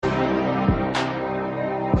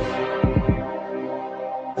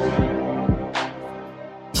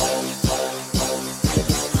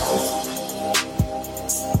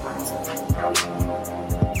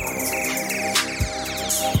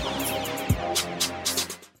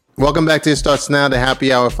Welcome back to It Starts Now, the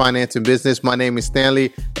Happy Hour Finance and Business. My name is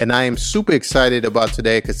Stanley, and I am super excited about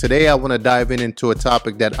today because today I want to dive into a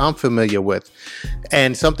topic that I'm familiar with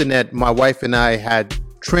and something that my wife and I had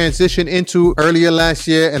transitioned into earlier last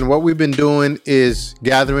year. And what we've been doing is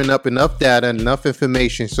gathering up enough data and enough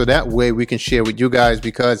information so that way we can share with you guys,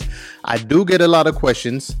 because I do get a lot of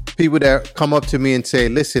questions. People that come up to me and say,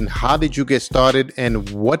 listen, how did you get started and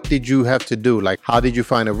what did you have to do? Like, how did you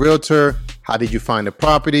find a realtor? How did you find a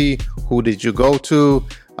property? Who did you go to?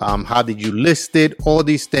 How did you list it? All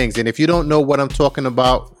these things. And if you don't know what I'm talking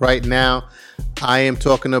about right now, I am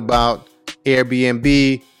talking about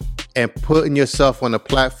Airbnb and putting yourself on a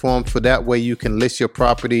platform for that way you can list your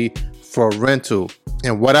property for rental.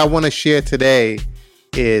 And what I want to share today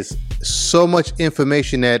is so much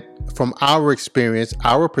information that from our experience,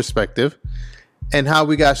 our perspective, and how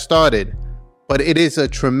we got started. But it is a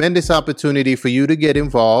tremendous opportunity for you to get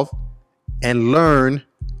involved and learn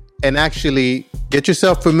and actually get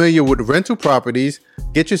yourself familiar with rental properties,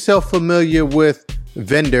 get yourself familiar with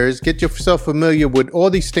vendors, get yourself familiar with all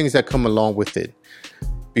these things that come along with it.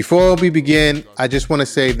 Before we begin, I just want to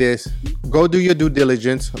say this: go do your due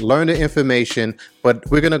diligence, learn the information, but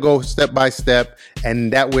we're going to go step by step.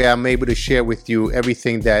 And that way I'm able to share with you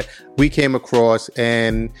everything that we came across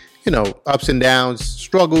and, ups and downs,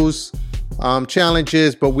 struggles,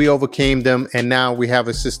 challenges, but we overcame them. And now we have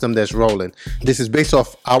a system that's rolling. This is based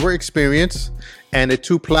off our experience and the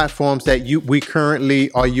two platforms that we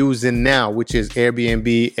currently are using now, which is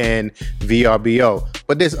Airbnb and VRBO.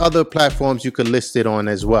 But there's other platforms you could list it on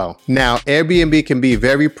as well. Now, Airbnb can be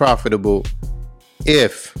very profitable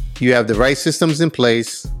if you have the right systems in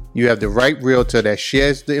place, you have the right realtor that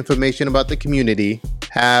shares the information about the community,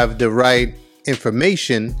 have the right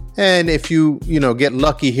information, and if you get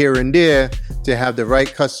lucky here and there to have the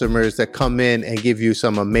right customers that come in and give you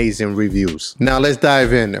some amazing reviews. Now let's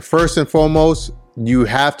dive in. First and foremost, you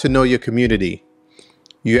have to know your community.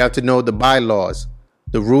 You have to know the bylaws,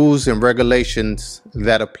 the rules and regulations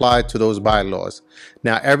that apply to those bylaws.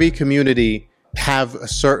 Now, every community have a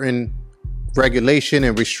certain regulation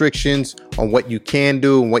and restrictions on what you can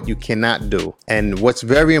do and what you cannot do. And what's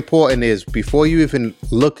very important is before you even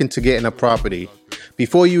look into getting a property,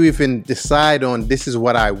 before you even decide on this is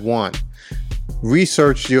what I want,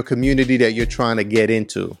 research your community that you're trying to get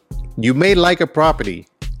into. You may like a property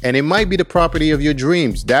and it might be the property of your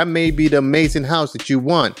dreams. That may be the amazing house that you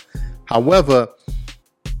want. However,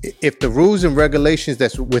 if the rules and regulations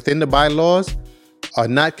that's within the bylaws are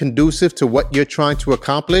not conducive to what you're trying to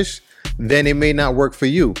accomplish, then it may not work for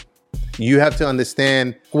you. You have to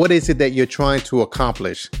understand what is it that you're trying to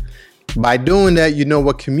accomplish. By doing that, you know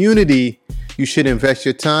what community you should invest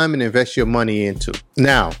your time and invest your money into.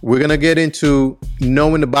 Now, we're going to get into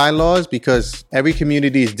knowing the bylaws because every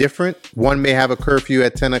community is different. One may have a curfew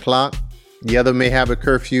at 10 o'clock. The other may have a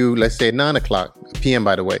curfew, let's say 9 o'clock p.m.,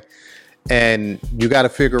 by the way. And you got to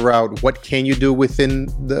figure out what can you do within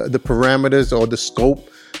the parameters or the scope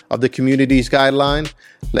of the community's guideline.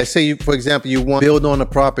 Let's say, for example, you want to build on a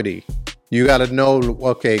property. You got to know,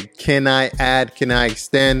 okay, can I add, can I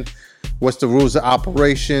extend? What's the rules of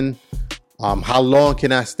operation? How long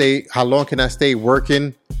can I stay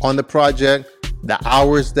working on the project? The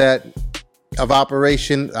hours of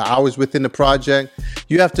operation, the hours within the project.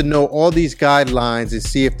 You have to know all these guidelines and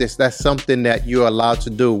see if that's something that you're allowed to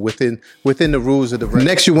do within the rules of the rent.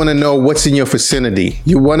 Next, you want to know what's in your vicinity.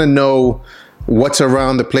 You want to know what's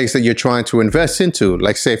around the place that you're trying to invest into.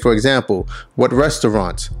 Like, say, for example, what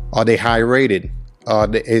restaurants are they high rated?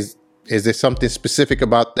 Is there something specific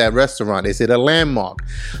about that restaurant? Is it a landmark,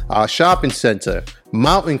 shopping center,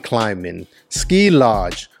 mountain climbing, ski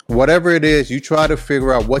lodge? Whatever it is, you try to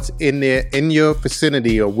figure out what's in there in your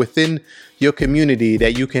vicinity or within your community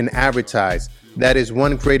that you can advertise. That is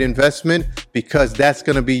one great investment because that's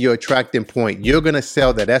going to be your attracting point. You're going to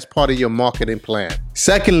sell that. That's part of your marketing plan.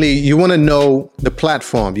 Secondly, you want to know the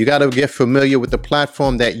platform. You got to get familiar with the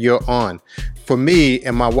platform that you're on. For me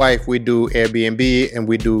and my wife, we do Airbnb and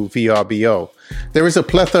we do VRBO. There is a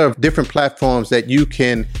plethora of different platforms that you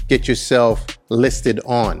can get yourself listed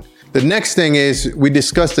on. The next thing is we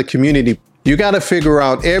discuss the community. You got to figure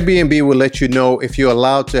out, Airbnb will let you know if you're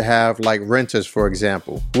allowed to have like renters, for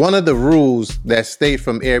example. One of the rules that state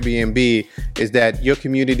from Airbnb is that your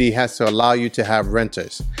community has to allow you to have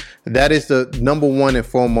renters. That is the number one and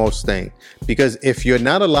foremost thing, because if you're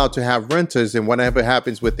not allowed to have renters, then whatever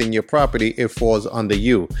happens within your property, it falls under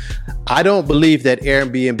you. I don't believe that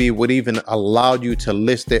Airbnb would even allow you to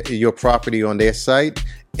list your property on their site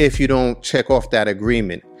if you don't check off that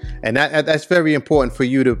agreement. And that's very important for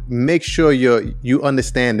you to make sure you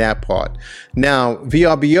understand that part. Now,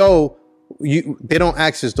 VRBO they don't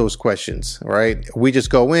ask us those questions, right? We just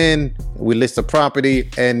go in, we list the property,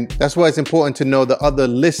 and that's why it's important to know the other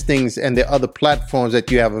listings and the other platforms that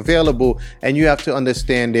you have available, and you have to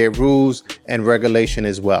understand their rules and regulation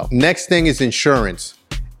as well. Next thing is insurance.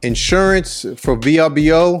 Insurance for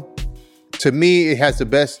VRBO, to me, it has the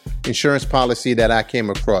best insurance policy that I came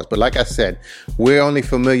across. But like I said, we're only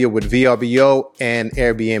familiar with VRBO and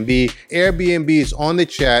Airbnb. Airbnb is on the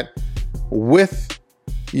chat with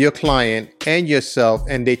your client and yourself,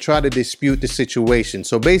 and they try to dispute the situation.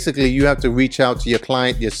 So basically, you have to reach out to your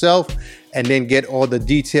client yourself and then get all the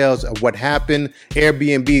details of what happened.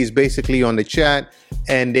 Airbnb is basically on the chat,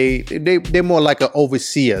 and they're more like an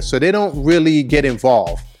overseer, so they don't really get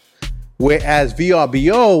involved. Whereas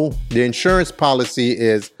VRBO, the insurance policy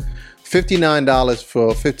is $59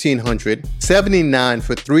 for $1,500, $79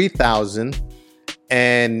 for $3,000,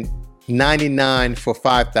 and $99 for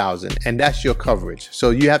 $5,000, and that's your coverage.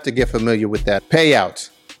 So you have to get familiar with that.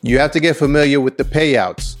 Payouts. You have to get familiar with the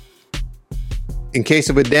payouts. In case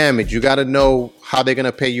of a damage, you got to know how they're going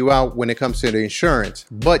to pay you out when it comes to the insurance.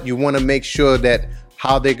 But you want to make sure that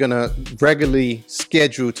how they're going to regularly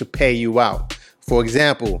schedule to pay you out. For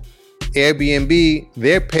example, Airbnb,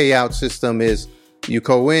 their payout system is you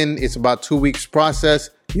go in, it's about 2 weeks process.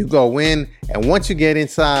 You go in, and once you get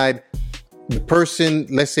inside, the person,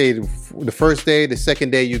 let's say the first day, the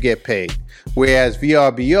second day, you get paid. Whereas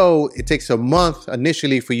VRBO, it takes a month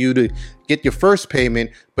initially for you to get your first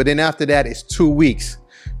payment, but then after that, it's 2 weeks.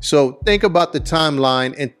 So think about the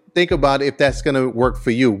timeline and think about if that's going to work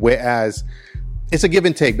for you. Whereas it's a give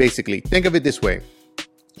and take, basically. Think of it this way.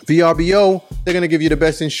 VRBO, they're going to give you the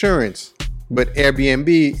best insurance, but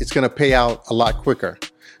Airbnb, it's going to pay out a lot quicker.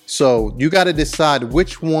 So you got to decide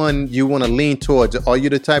which one you want to lean towards. Are you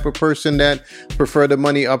the type of person that prefer the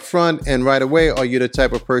money up front and right away? Or are you the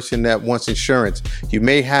type of person that wants insurance? You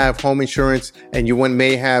may have home insurance and you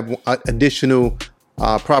may have additional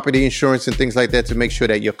property insurance and things like that to make sure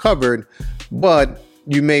that you're covered. But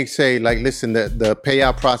you may say, like, listen, the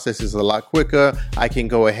payout process is a lot quicker. I can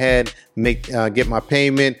go ahead, get my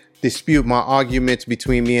payment, dispute my arguments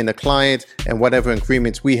between me and the client and whatever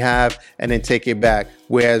agreements we have, and then take it back.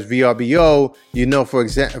 Whereas VRBO, you know, for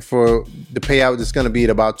example, for the payout is going to be at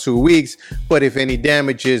about 2 weeks, but if any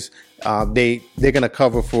damages, they're going to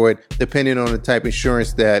cover for it depending on the type of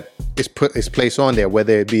insurance that is placed on there,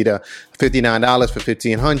 whether it be the $59 for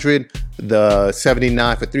 $1,500, the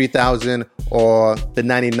 $79 for $3,000, or the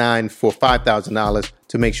 $99 for $5,000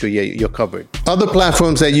 to make sure you're covered. Other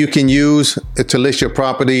platforms that you can use to list your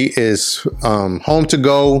property is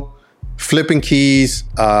Home2Go, Flipping Keys.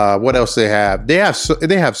 What else they have? They have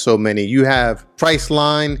so many. You have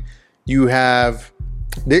Priceline. You have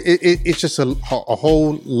it's just a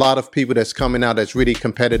whole lot of people that's coming out that's really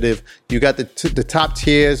competitive. You got the top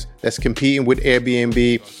tiers that's competing with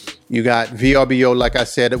Airbnb. You got VRBO, like I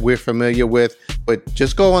said, that we're familiar with, but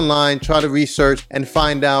just go online, try to research and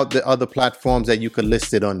find out the other platforms that you could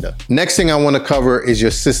list it under. Next thing I want to cover is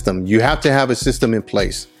your system. You have to have a system in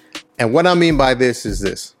place. And what I mean by this is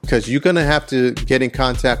this, because you're going to have to get in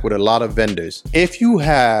contact with a lot of vendors. If you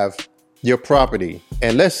have your property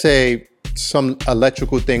and let's say some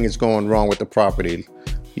electrical thing is going wrong with the property,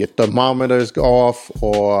 your thermometer is off,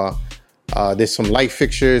 or there's some light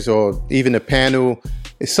fixtures, or even a panel,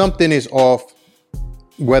 if something is off,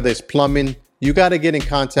 whether it's plumbing, you got to get in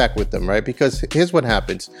contact with them, right? Because here's what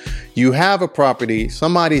happens. You have a property,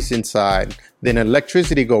 somebody's inside, then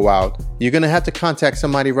electricity go out. You're going to have to contact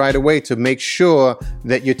somebody right away to make sure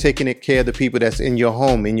that you're taking care of the people that's in your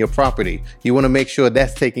home, in your property. You want to make sure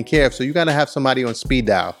that's taken care of. So you got to have somebody on speed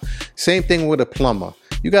dial. Same thing with a plumber.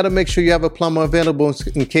 You got to make sure you have a plumber available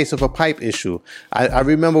in case of a pipe issue. I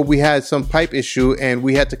remember we had some pipe issue and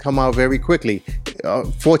we had to come out very quickly.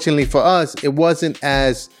 Fortunately for us, it wasn't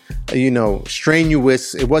as,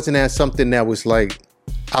 strenuous. It wasn't as something that was like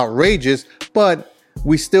outrageous, but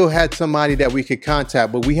we still had somebody that we could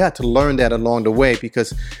contact. But we had to learn that along the way,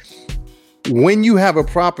 because when you have a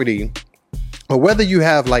property, or whether you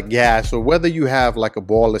have like gas, or whether you have like a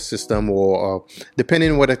boiler system, or depending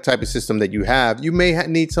on what type of system that you have, you may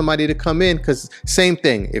need somebody to come in, because same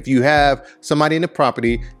thing. If you have somebody in the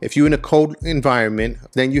property, if you're in a cold environment,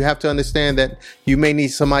 then you have to understand that you may need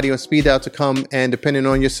somebody on speed dial to come, and depending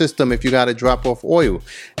on your system, if you got to drop off oil.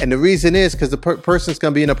 And the reason is because the person's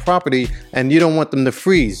going to be in a property and you don't want them to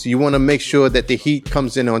freeze. You want to make sure that the heat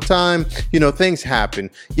comes in on time. Things happen.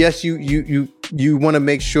 Yes, you want to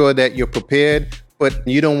make sure that you're prepared, but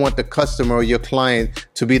you don't want the customer or your client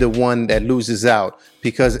to be the one that loses out,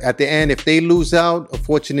 because at the end, if they lose out,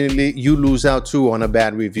 unfortunately, you lose out too on a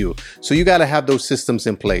bad review. So you got to have those systems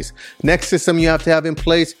in place. Next system you have to have in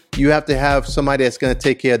place, you have to have somebody that's going to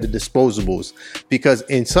take care of the disposables, because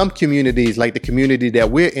in some communities, like the community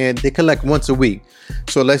that we're in, they collect once a week.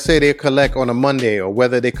 So let's say they collect on a Monday, or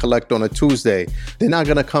whether they collect on a Tuesday, they're not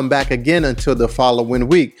going to come back again until the following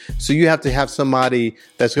week. So you have to have somebody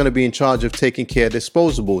that's going to be in charge of taking care of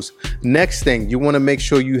disposables. Next thing, you want to make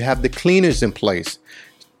sure you have the cleaners in place.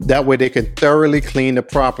 That way they can thoroughly clean the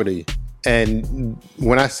property. And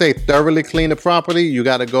when I say thoroughly clean the property, you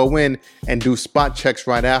got to go in and do spot checks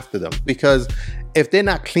right after them. Because if they're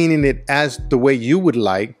not cleaning it as the way you would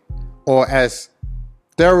like, or as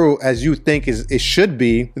thorough as you think it should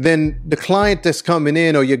be, then the client that's coming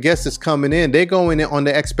in, or your guest that's coming in, they're going in on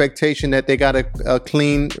the expectation that they got a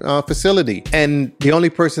clean facility. And the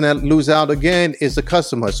only person that lose out again is the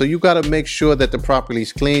customer. So you got to make sure that the property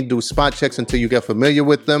is clean, do spot checks until you get familiar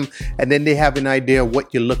with them, and then they have an idea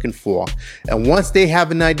what you're looking for. And once they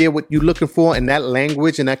have an idea what you're looking for, and that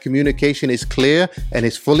language and that communication is clear and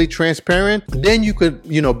is fully transparent, then you could,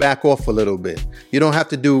 back off a little bit. You don't have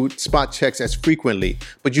to do spot checks as frequently.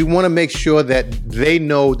 But you want to make sure that they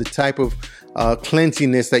know the type of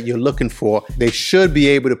cleanliness that you're looking for. They should be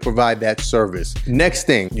able to provide that service. Next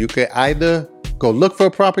thing, you could either go look for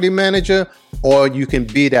a property manager, or you can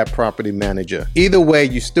be that property manager. Either way,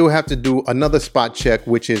 you still have to do another spot check,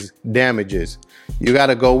 which is damages. You got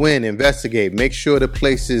to go in, investigate, make sure the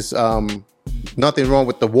place is nothing wrong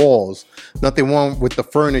with the walls, nothing wrong with the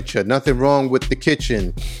furniture, nothing wrong with the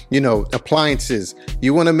kitchen, appliances.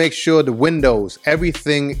 You want to make sure the windows,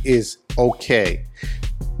 everything is okay.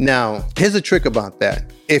 Now, here's a trick about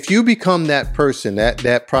that. If you become that person,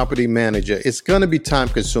 that property manager, it's going to be time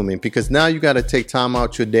consuming, because now you got to take time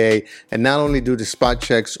out your day and not only do the spot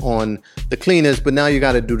checks on the cleaners, but now you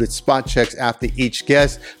got to do the spot checks after each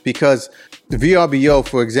guest, because the VRBO,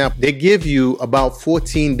 for example, they give you about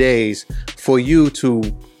 14 days for you to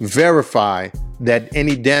verify that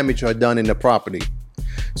any damage are done in the property.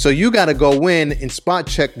 So you got to go in and spot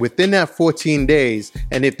check within that 14 days.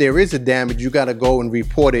 And if there is a damage, you got to go and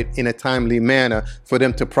report it in a timely manner for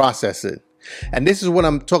them to process it. And this is what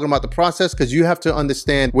I'm talking about, the process, because you have to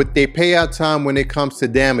understand what they pay out time when it comes to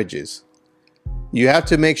damages. You have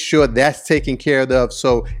to make sure that's taken care of.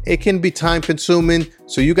 So it can be time consuming.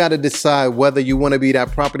 So you got to decide whether you want to be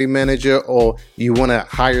that property manager or you want to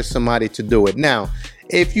hire somebody to do it. Now,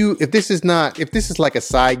 if this is like a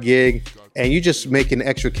side gig and you just making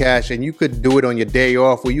extra cash, and you could do it on your day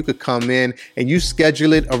off, where you could come in and you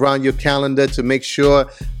schedule it around your calendar to make sure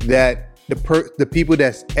that the people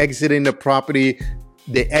that's exiting the property,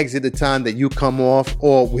 they exit the time that you come off,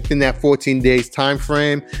 or within that 14 days time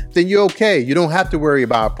frame, then you're okay. You don't have to worry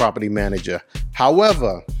about a property manager.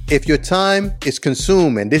 However, if your time is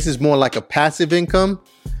consumed and this is more like a passive income,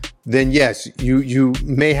 then yes, you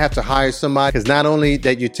may have to hire somebody, because not only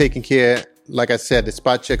that you're taking care, like I said, the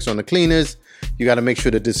spot checks on the cleaners, you got to make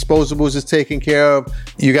sure the disposables is taken care of.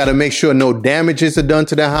 You got to make sure no damages are done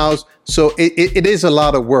to the house. So it is a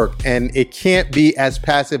lot of work, and it can't be as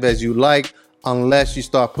passive as you like unless you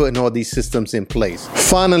start putting all these systems in place.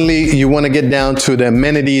 Finally, you want to get down to the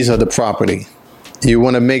amenities of the property. You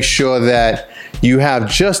want to make sure that you have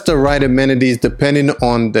just the right amenities depending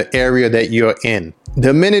on the area that you're in.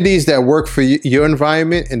 The amenities that work for your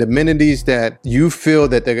environment, and the amenities that you feel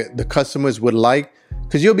that the customers would like,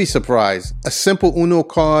 because you'll be surprised. A simple Uno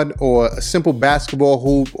card, or a simple basketball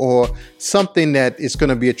hoop, or something that is going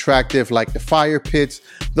to be attractive, like the fire pits,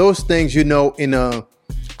 those things, in a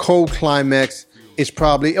cold climate, it's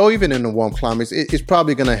probably, or even in a warm climate, it's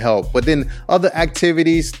probably going to help. But then other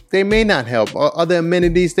activities, they may not help, or other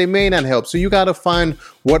amenities, they may not help. So you got to find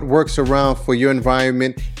what works around for your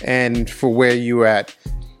environment and for where you're at.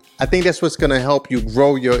 I think that's what's going to help you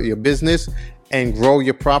grow your business and grow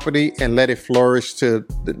your property and let it flourish to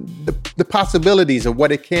the possibilities of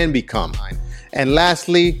what it can become. And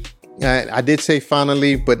lastly, I did say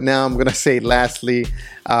finally, but now I'm going to say lastly.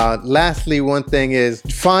 Lastly, one thing is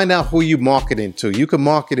find out who you marketing to. You can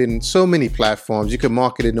market in so many platforms. You can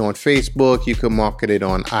market it on Facebook. You can market it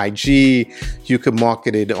on IG. You can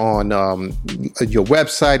market it on your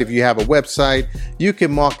website. If you have a website, you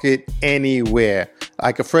can market anywhere.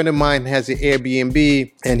 Like a friend of mine has an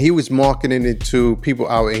Airbnb, and he was marketing it to people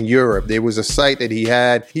out in Europe. There was a site that he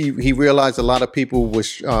had. He realized a lot of people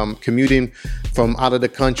was commuting from out of the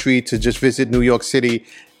country to just visit New York City.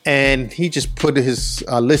 And he just put his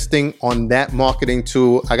listing on that marketing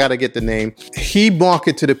tool. I got to get the name. He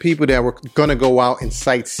marketed to the people that were going to go out and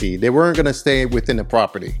sightsee. They weren't going to stay within the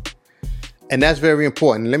property. And that's very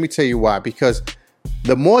important. Let me tell you why. Because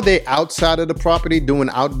The more they outside of the property doing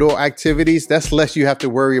outdoor activities, that's less you have to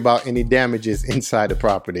worry about any damages inside the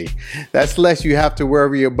property. That's less you have to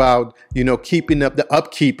worry about, keeping up the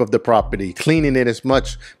upkeep of the property, cleaning it as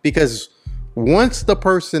much, because once the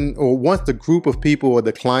person or once the group of people or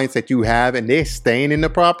the clients that you have and they're staying in the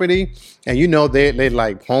property and they're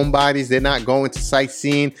like homebodies, they're not going to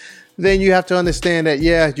sightseeing, then you have to understand that,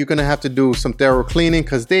 you're going to have to do some thorough cleaning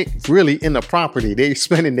because they're really in the property. They're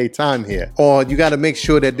spending their time here. Or you got to make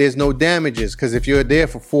sure that there's no damages, because if you're there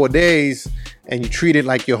for 4 days and you treat it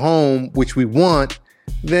like your home, which we want,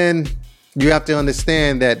 then you have to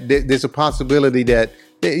understand that there's a possibility that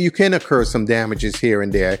you can occur some damages here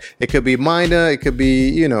and there. It could be minor. It could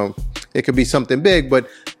be, it could be something big, but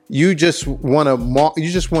you just want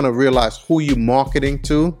to realize who you're marketing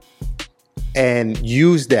to and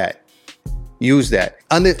use that.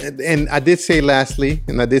 And I did say lastly,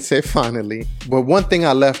 and I did say finally, but one thing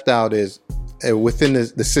I left out is within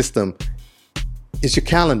the system is your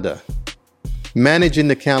calendar. Managing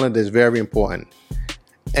the calendar is very important.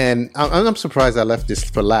 And I'm surprised I left this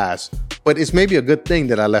for last, but it's maybe a good thing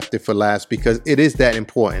that I left it for last because it is that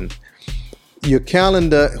important. Your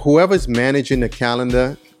calendar, whoever's managing the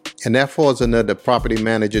calendar, and that falls under the property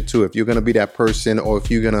manager too, if you're going to be that person or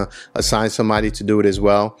if you're going to assign somebody to do it as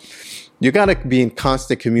well. You got to be in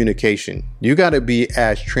constant communication. You got to be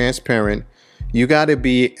as transparent. You got to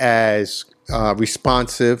be as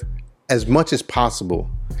responsive as much as possible,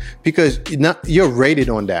 because you're rated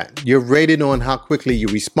on that. You're rated on how quickly you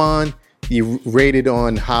respond. You're rated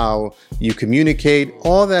on how you communicate.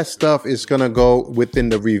 All that stuff is going to go within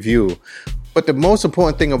the review. But the most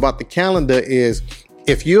important thing about the calendar is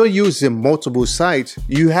if you're using multiple sites,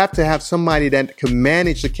 you have to have somebody that can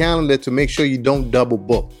manage the calendar to make sure you don't double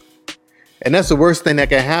book. And that's the worst thing that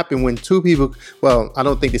can happen when two people, well, I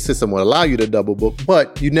don't think the system will allow you to double book,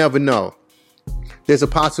 but you never know. There's a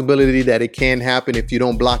possibility that it can happen if you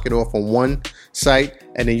don't block it off on one site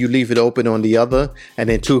and then you leave it open on the other, and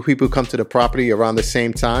then two people come to the property around the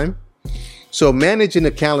same time. So managing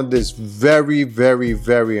the calendar is very, very,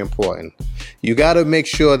 very important. You got to make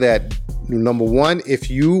sure that, number one, if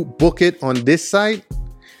you book it on this site,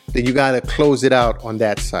 then you got to close it out on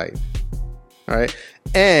that site. All right.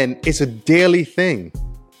 And it's a daily thing.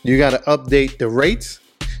 You got to update the rates.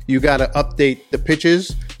 You got to update the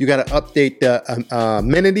pictures. You got to update the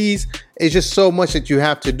amenities. It's just so much that you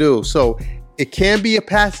have to do. So it can be a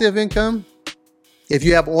passive income if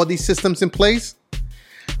you have all these systems in place.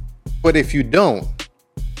 But if you don't,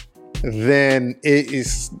 then it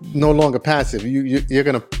is no longer passive. You're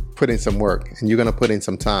going to put in some work and you're going to put in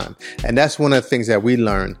some time. And that's one of the things that we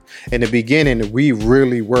learned. In the beginning, we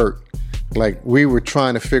really worked. Like, we were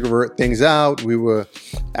trying to figure things out.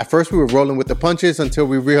 At first we were rolling with the punches until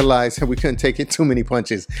we realized that we couldn't take it too many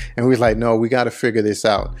punches. And we was like, no, we got to figure this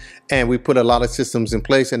out. And we put a lot of systems in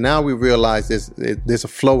place. And now we realize there's a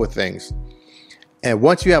flow of things. And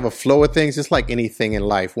once you have a flow of things, it's like anything in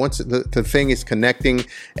life. Once the thing is connecting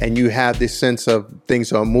and you have this sense of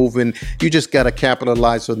things are moving, you just got to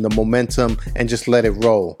capitalize on the momentum and just let it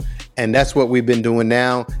roll. And that's what we've been doing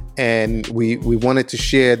now. And we wanted to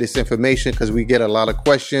share this information because we get a lot of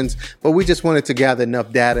questions, but we just wanted to gather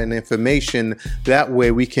enough data and information. That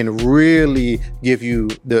way we can really give you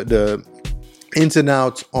the ins and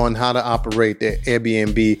outs on how to operate the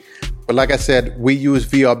Airbnb. But like I said, we use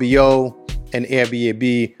VRBO and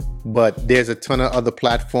Airbnb, but there's a ton of other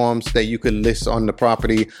platforms that you can list on the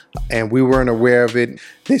property, and we weren't aware of it.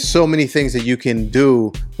 There's so many things that you can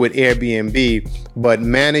do with Airbnb, but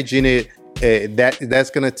managing it, that's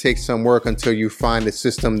going to take some work until you find a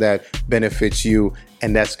system that benefits you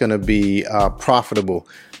and that's going to be profitable.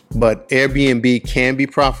 But Airbnb can be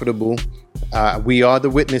profitable. We are the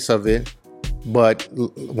witness of it. But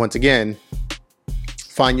once again,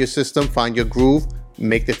 find your system, find your groove,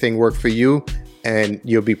 make the thing work for you, and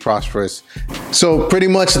you'll be prosperous. So pretty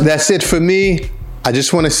much that's it for me. I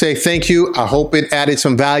just want to say thank you. I hope it added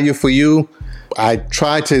some value for you. I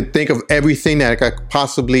tried to think of everything that I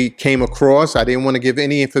possibly came across. I didn't want to give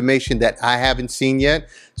any information that I haven't seen yet.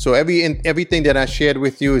 So everything that I shared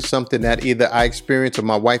with you is something that either I experienced or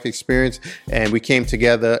my wife experienced, and we came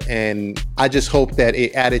together, and I just hope that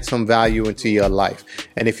it added some value into your life.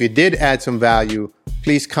 And if it did add some value,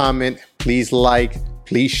 please comment, please like,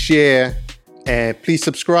 please share, and please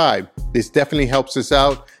subscribe. This definitely helps us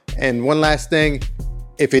out. And one last thing,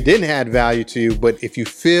 if it didn't add value to you, but if you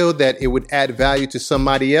feel that it would add value to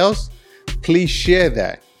somebody else, please share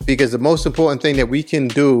that. Because the most important thing that we can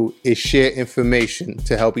do is share information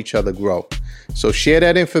to help each other grow. So share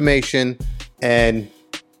that information and,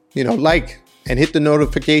 like and hit the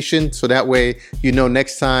notification so that way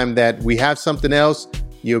next time that we have something else,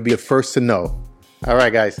 you'll be the first to know. All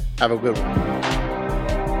right, guys, have a good one.